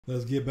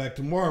Let's get back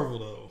to Marvel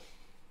though.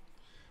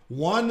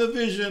 Wanda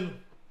Vision.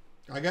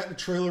 I got the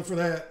trailer for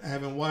that. I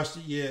haven't watched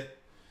it yet.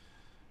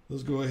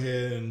 Let's go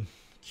ahead and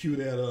cue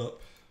that up.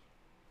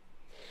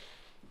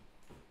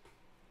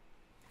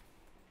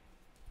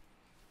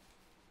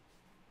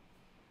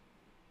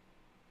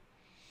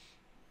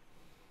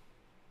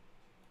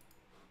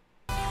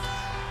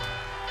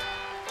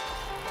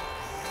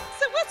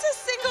 So what's a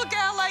single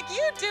gal like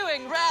you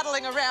doing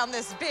rattling around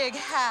this big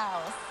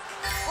house?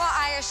 Well,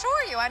 I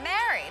assure you, I'm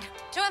married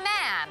to a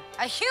man,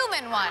 a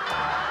human one.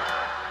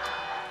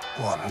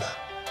 Wanda.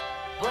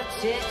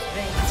 What's its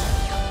ring?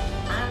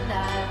 And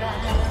I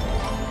ran.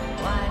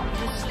 Why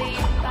do you sleep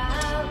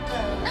out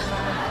of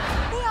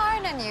mind? We are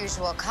an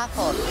unusual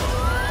couple.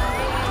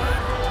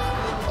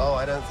 Oh,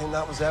 I don't think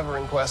that was ever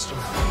in question.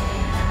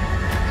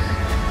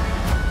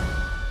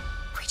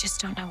 We just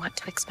don't know what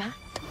to expect.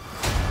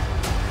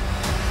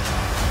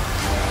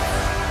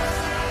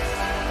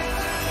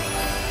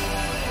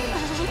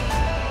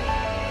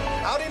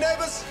 Howdy,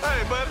 neighbors.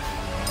 Hey, buddy.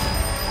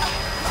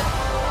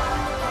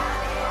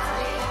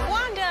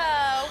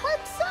 Wanda,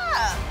 what's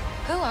up?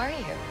 Who are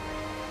you?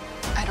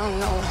 I don't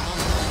know.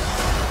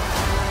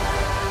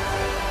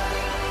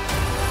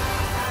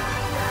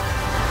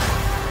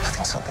 I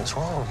think something's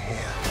wrong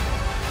here.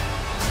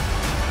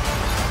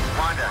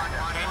 Wanda,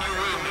 can you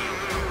read me?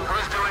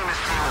 Who's doing this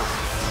to you?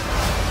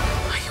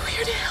 Are you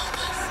here to help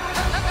us?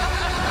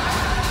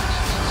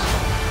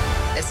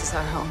 This is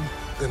our home.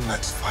 Then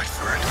let's fight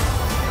for it.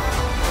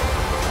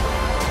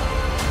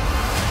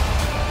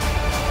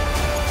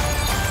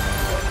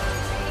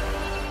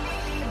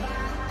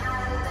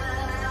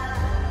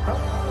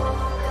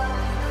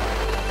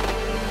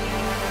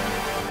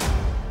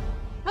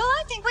 Well,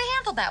 I think we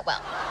handled that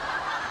well.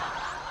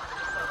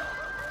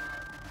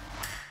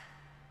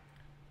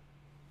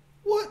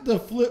 What the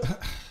flip?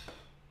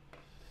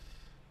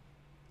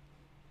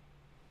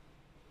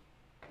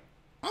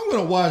 I'm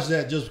gonna watch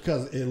that just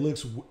because it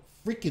looks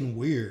freaking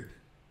weird.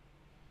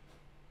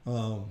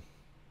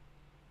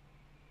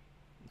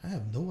 I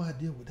have no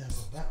idea what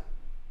that's about.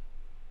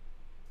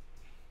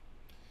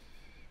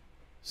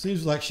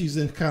 Seems like she's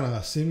in kind of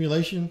a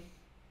simulation,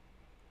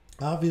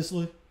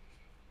 obviously.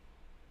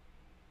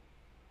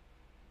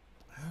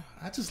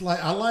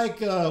 I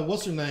like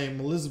what's her name,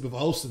 Elizabeth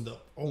Olsen though.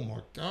 Oh my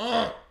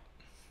god,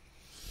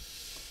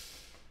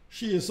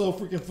 she is so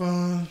freaking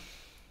fun.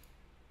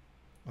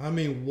 I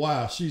mean,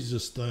 wow, she's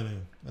just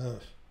stunning.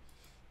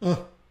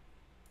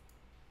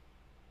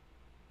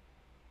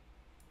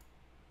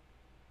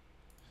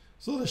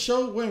 So the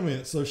show, wait a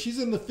minute. So she's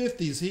in the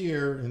 50s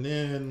here, and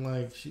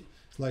then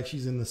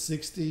she's in the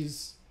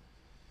 60s.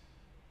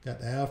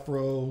 Got the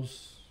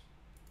afros.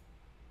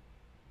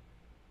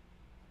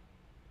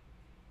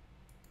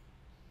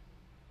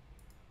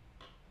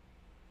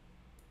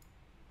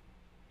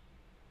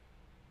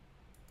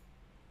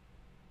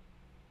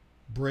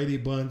 Brady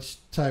Bunch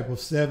type of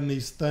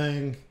 70s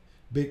thing.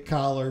 Big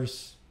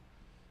collars.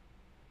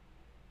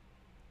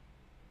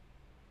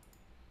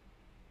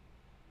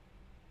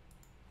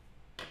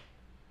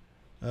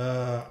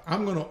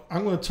 I'm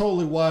gonna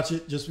totally watch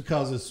it just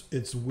because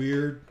it's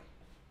weird,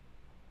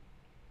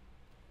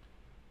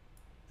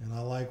 and I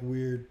like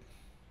weird.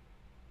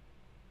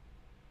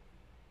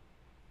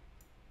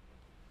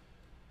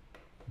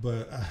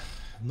 But I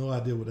have no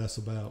idea what that's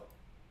about.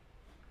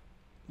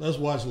 Let's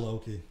watch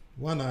Loki.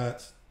 Why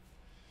not?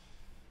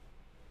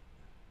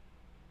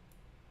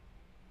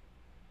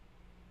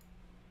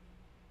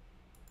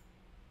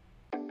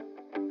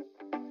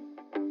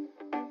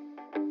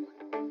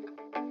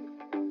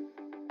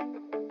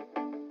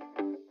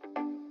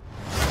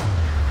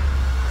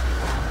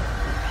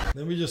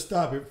 Let me just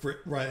stop it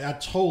right. I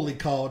totally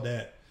called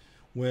that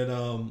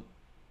when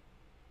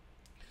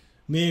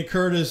me and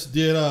Curtis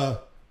did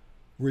a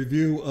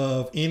review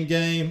of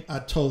Endgame. I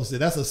totally said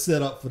that's a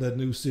setup for that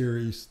new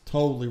series.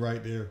 Totally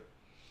right there.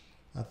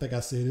 I think I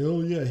said,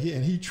 oh yeah,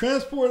 he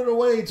transported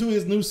away to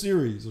his new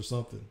series or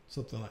something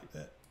like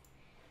that.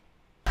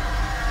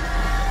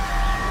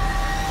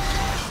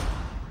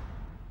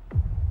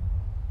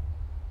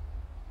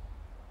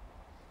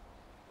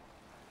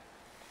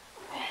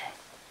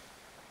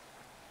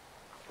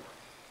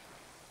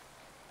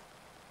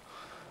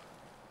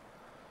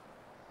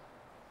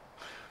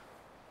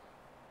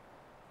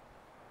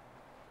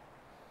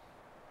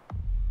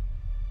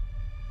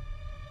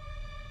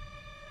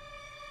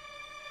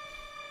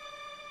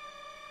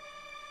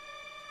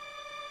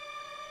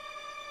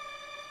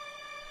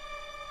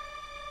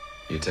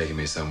 You're taking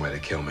me somewhere to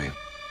kill me.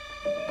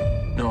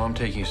 No, I'm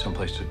taking you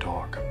someplace to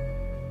talk.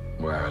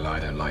 Where I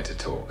lie, don't like to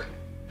talk.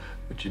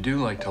 But you do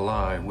like to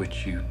lie,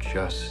 which you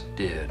just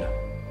did.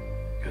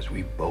 Because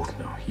we both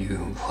know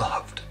you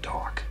love to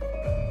talk.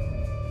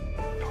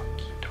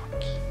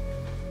 Talky.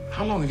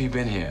 How long have you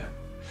been here?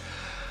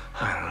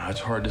 I don't know, it's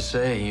hard to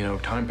say. You know,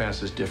 time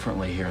passes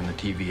differently here in the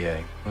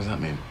TVA. What does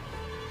that mean?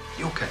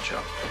 You'll catch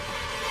up.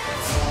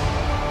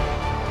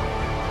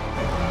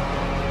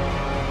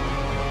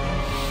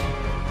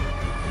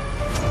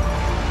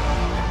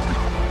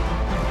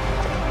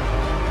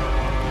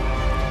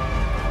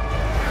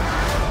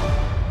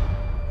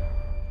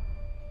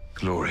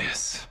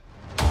 Glorious.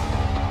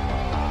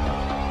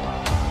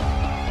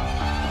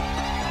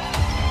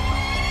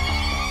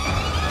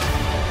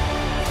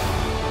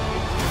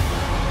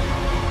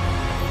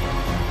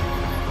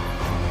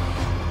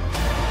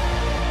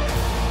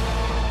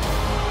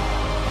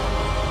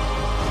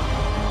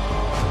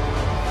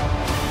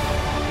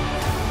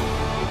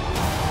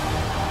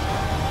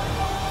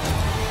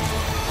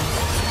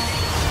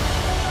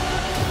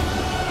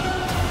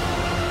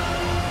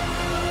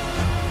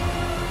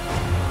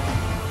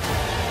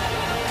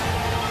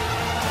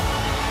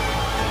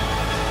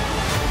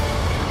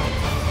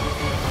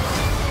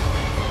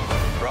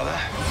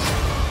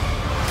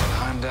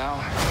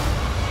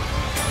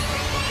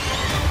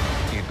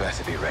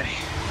 Better be ready.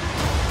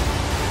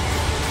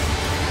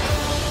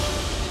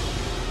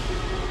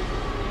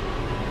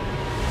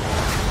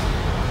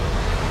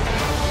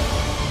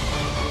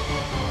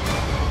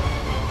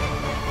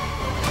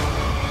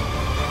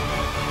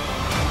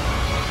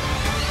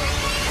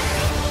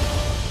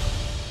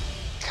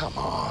 Come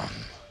on.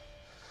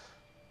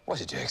 What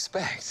did you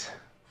expect?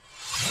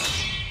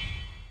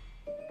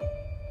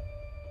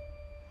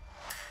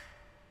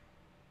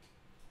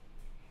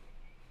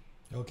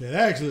 Okay,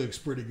 that actually looks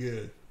pretty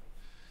good.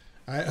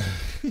 That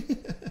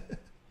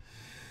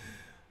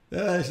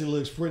actually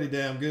looks pretty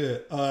damn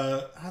good.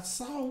 I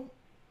saw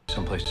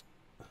Someplace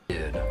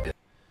did.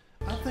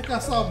 I think I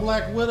saw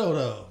Black Widow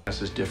though.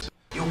 This is different.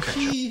 You'll catch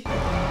She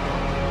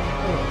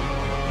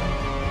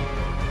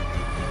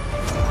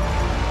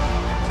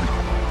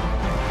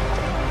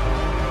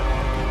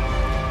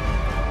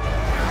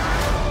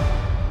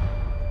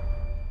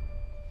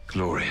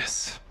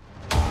Glorious.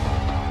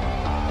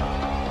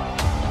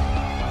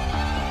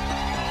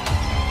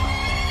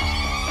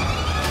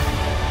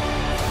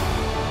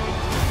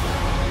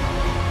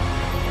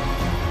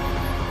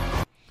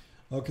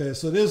 Okay,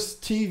 so this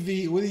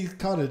TV, what do you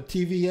call it,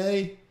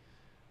 TVA?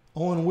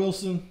 Owen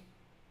Wilson.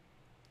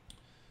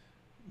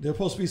 There's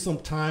supposed to be some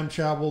time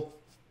travel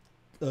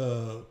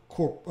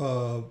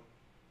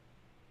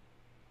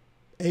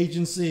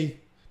agency,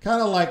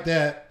 kind of like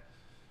that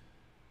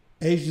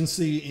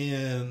agency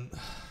in,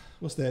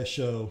 what's that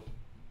show?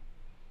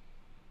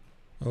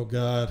 Oh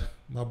God,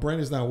 my brain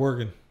is not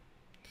working.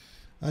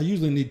 I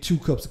usually need 2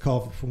 cups of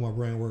coffee before my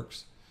brain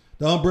works.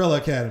 The Umbrella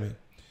Academy.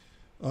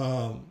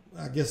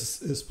 I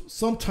guess it's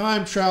some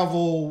time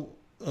travel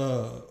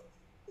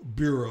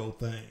bureau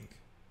thing.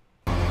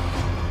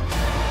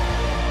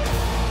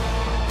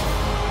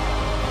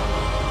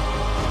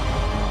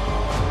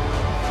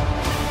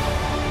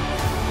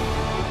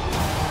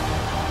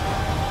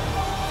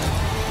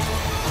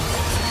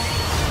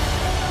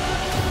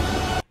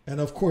 And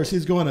of course,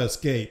 he's going to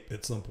escape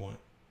at some point.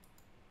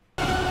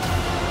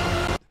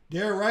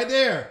 There, right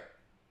there.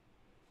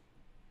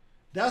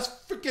 That's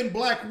freaking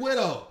Black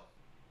Widow.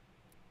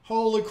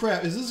 Holy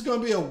crap. Is this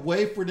going to be a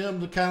way for them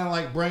to kind of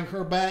like bring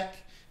her back?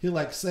 He'll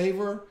like save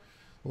her?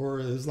 Or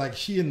is like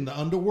she in the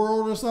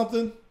underworld or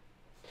something?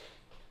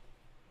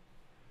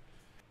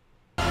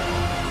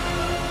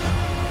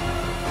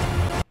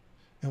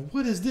 And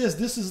what is this?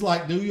 This is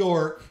like New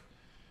York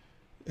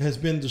has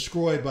been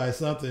destroyed by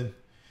something.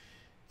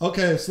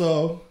 Okay,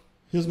 so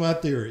here's my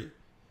theory.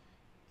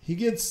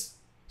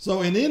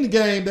 So in the end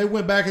game, they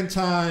went back in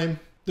time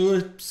through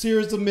a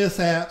series of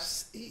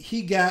mishaps.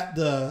 He got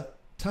the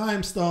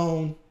Time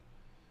Stone,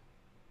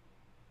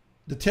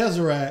 the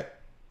Tesseract,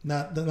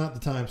 not the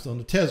Time Stone,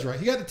 the Tesseract.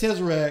 He got the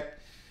Tesseract,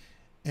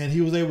 and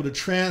he was able to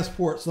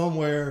transport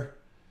somewhere.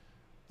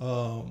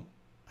 I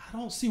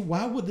don't see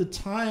why would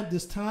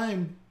this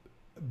Time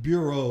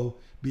Bureau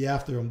be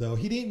after him though.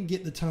 He didn't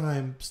get the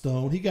Time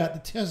Stone. He got the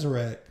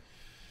Tesseract.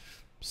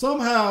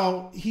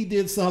 Somehow he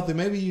did something.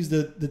 Maybe he used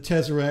the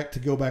Tesseract to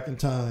go back in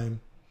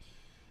time,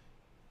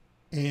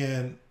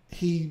 and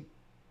he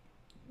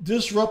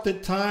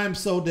disrupted time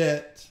so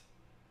that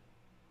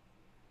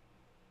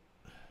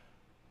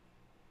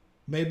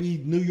maybe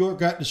New York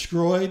got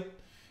destroyed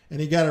and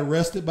he got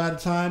arrested by the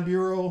Time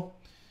Bureau,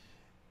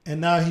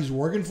 and now he's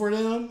working for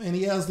them and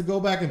he has to go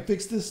back and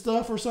fix this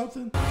stuff or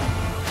something.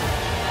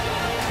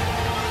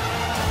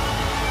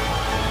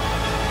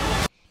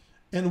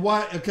 And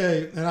why?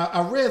 Okay, and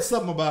I read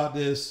something about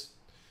this.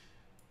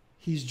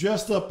 He's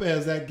dressed up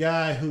as that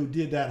guy who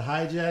did that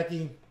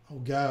hijacking. Oh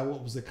God,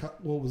 what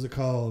was it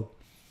called?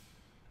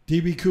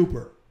 D.B.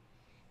 Cooper.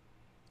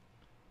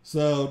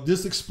 So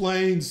this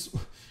explains,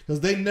 because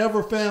they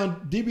never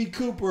found D.B.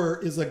 Cooper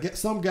is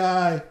some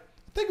guy. I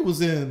think it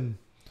was in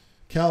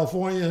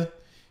California.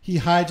 He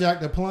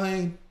hijacked a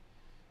plane,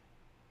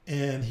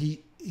 and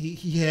he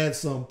had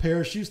some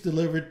parachutes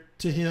delivered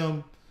to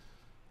him,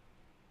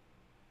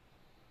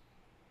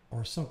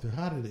 or something.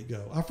 How did it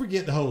go? I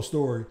forget the whole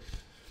story.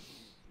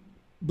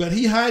 But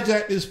he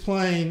hijacked this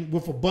plane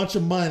with a bunch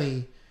of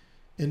money,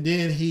 and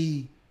then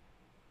he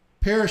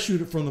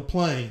parachuted from the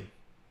plane.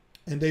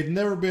 And they've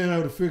never been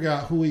able to figure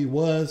out who he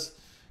was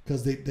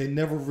because they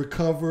never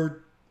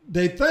recovered.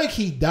 They think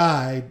he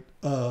died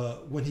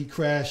when he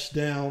crashed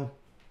down,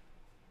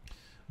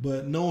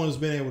 but no one's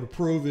been able to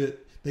prove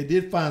it. They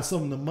did find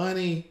some of the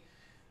money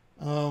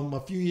a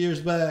few years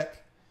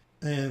back.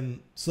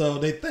 And so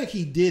they think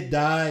he did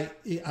die.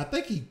 I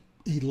think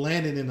he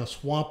landed in a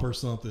swamp or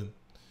something.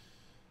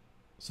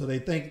 So they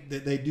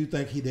do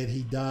think that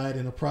he died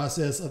in the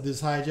process of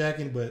this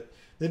hijacking, but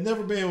they've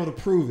never been able to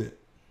prove it.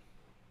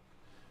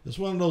 It's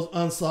one of those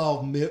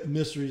unsolved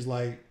mysteries,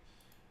 like,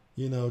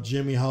 you know,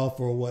 Jimmy Hoffa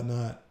or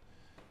whatnot.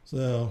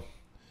 So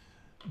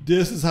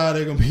this is how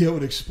they're gonna be able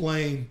to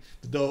explain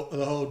the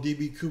whole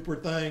DB Cooper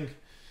thing,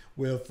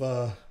 with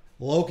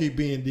Loki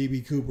being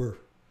DB Cooper.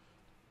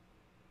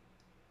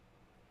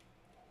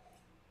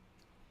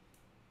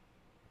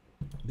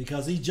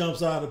 Because he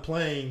jumps out of the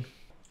plane,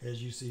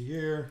 as you see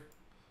here.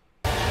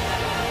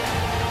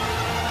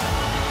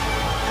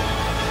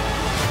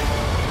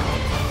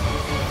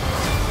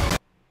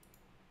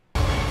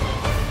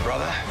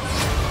 Brother,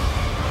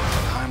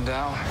 I'm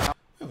down.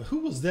 Who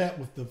was that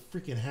with the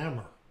freaking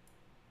hammer?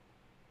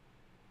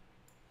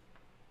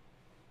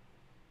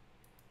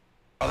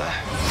 Brother.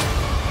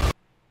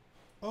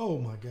 Oh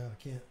my God,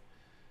 I can't.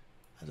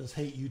 I just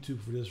hate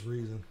YouTube for this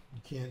reason.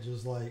 You can't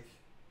just like...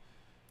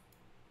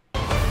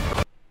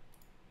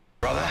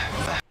 Brother.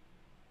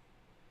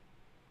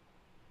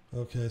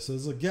 Okay, so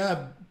there's a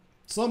guy,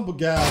 some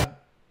guy.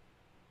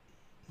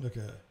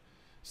 Okay,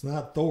 it's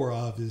not Thor,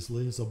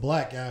 obviously. It's a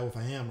black guy with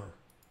a hammer.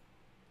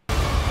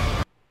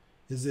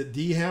 Is it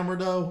D Hammer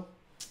though?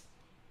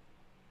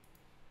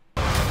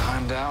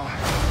 I'm down.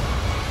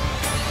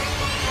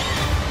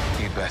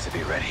 You better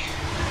be ready.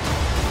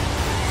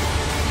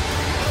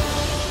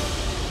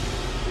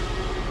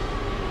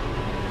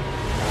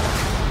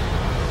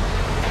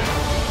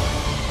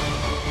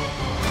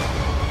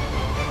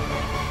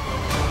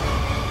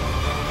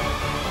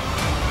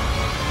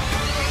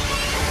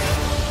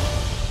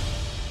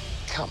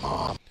 Come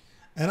on.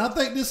 And I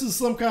think this is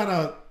some kind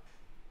of...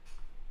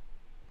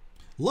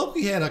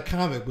 Loki had a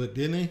comic book,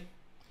 didn't he? I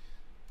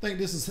think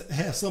this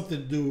has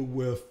something to do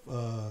with...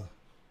 Because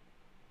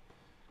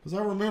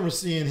I remember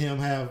seeing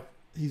him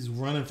he's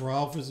running for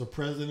office or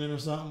president or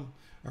something.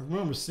 I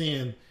remember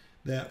seeing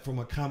that from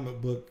a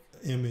comic book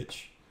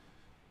image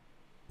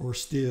or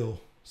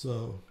still.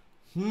 So,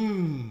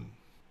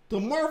 the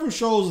Marvel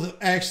shows are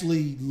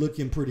actually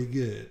looking pretty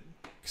good,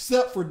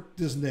 except for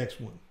this next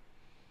one.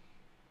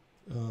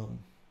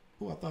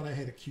 I thought I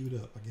had it queued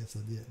up. I guess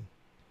I didn't.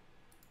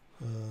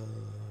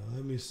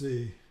 Let me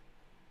see.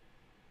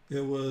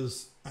 It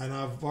was, and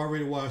I've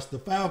already watched The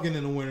Falcon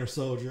and the Winter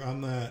Soldier.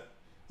 I'm not...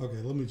 Okay,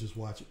 let me just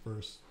watch it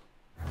first.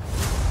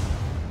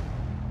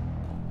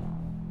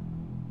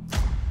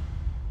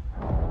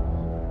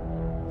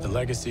 The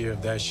legacy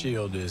of that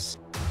shield is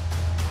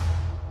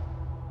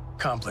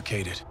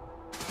complicated.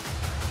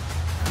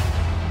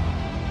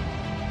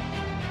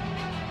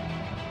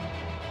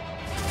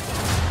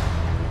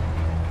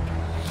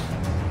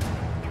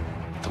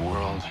 The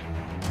world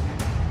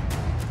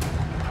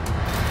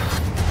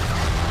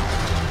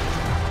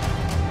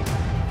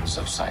is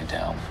upside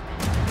down.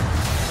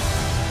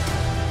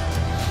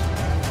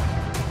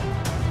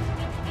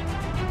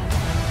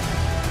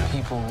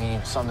 People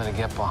need something to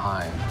get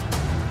behind.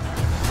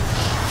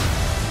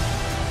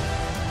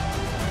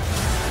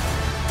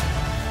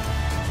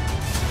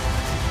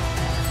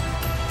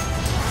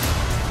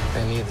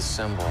 They need the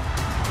symbol.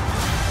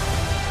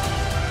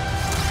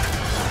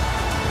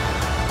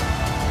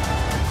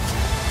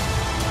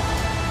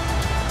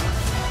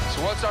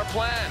 So what's our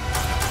plan?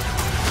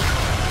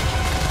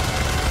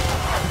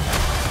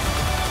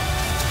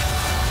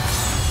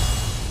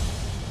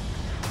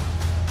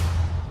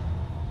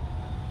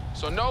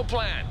 So no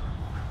plan.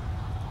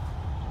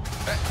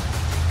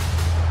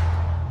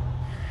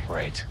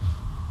 Great.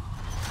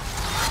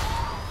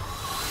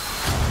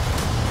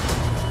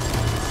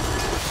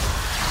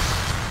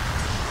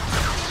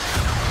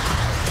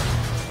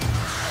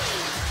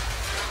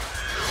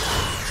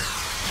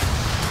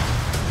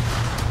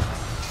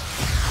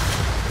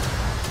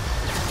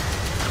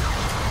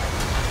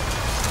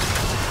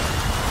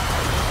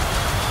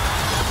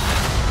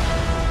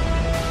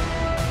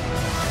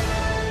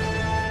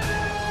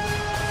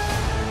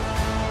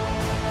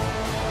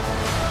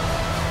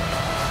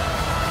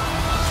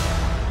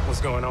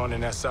 Going on in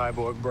that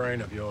cyborg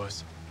brain of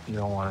yours? You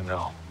don't want to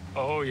know.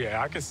 Oh,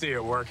 yeah, I can see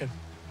it working.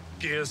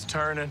 Gears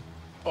turning.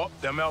 Oh,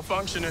 they're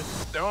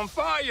malfunctioning. They're on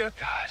fire.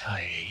 God,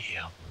 I hate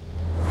you.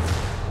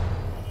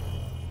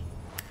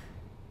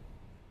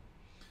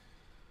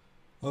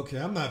 Okay,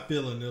 I'm not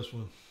feeling this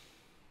one.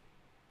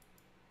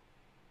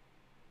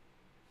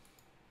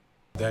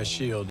 That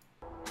shield.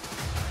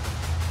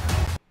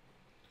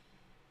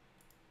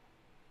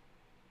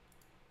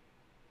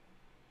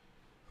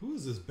 Who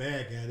is this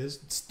bad guy? This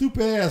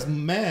stupid ass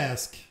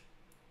mask.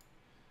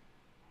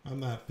 I'm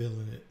not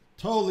feeling it.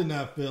 Totally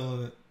not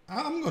feeling it.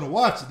 I'm going to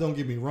watch it, don't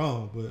get me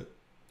wrong, but...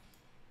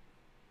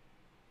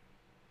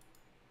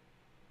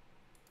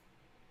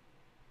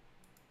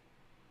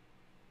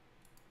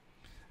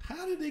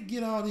 How did they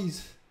get all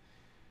these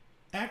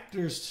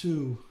actors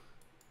to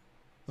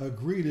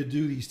agree to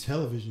do these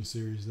television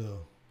series,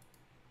 though?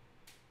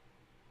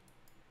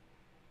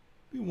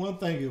 Be one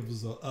thing if it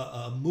was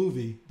a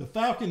movie. The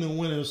Falcon and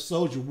Winter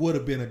Soldier would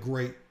have been a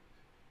great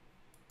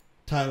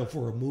title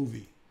for a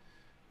movie.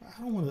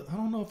 I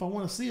don't know if I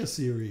want to see a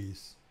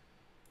series.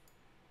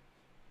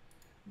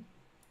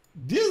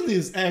 Disney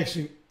is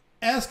actually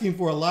asking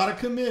for a lot of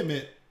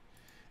commitment,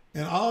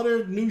 and all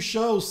their new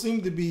shows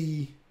seem to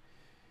be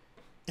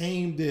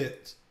aimed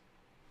at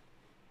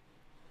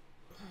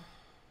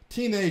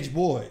teenage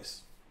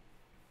boys.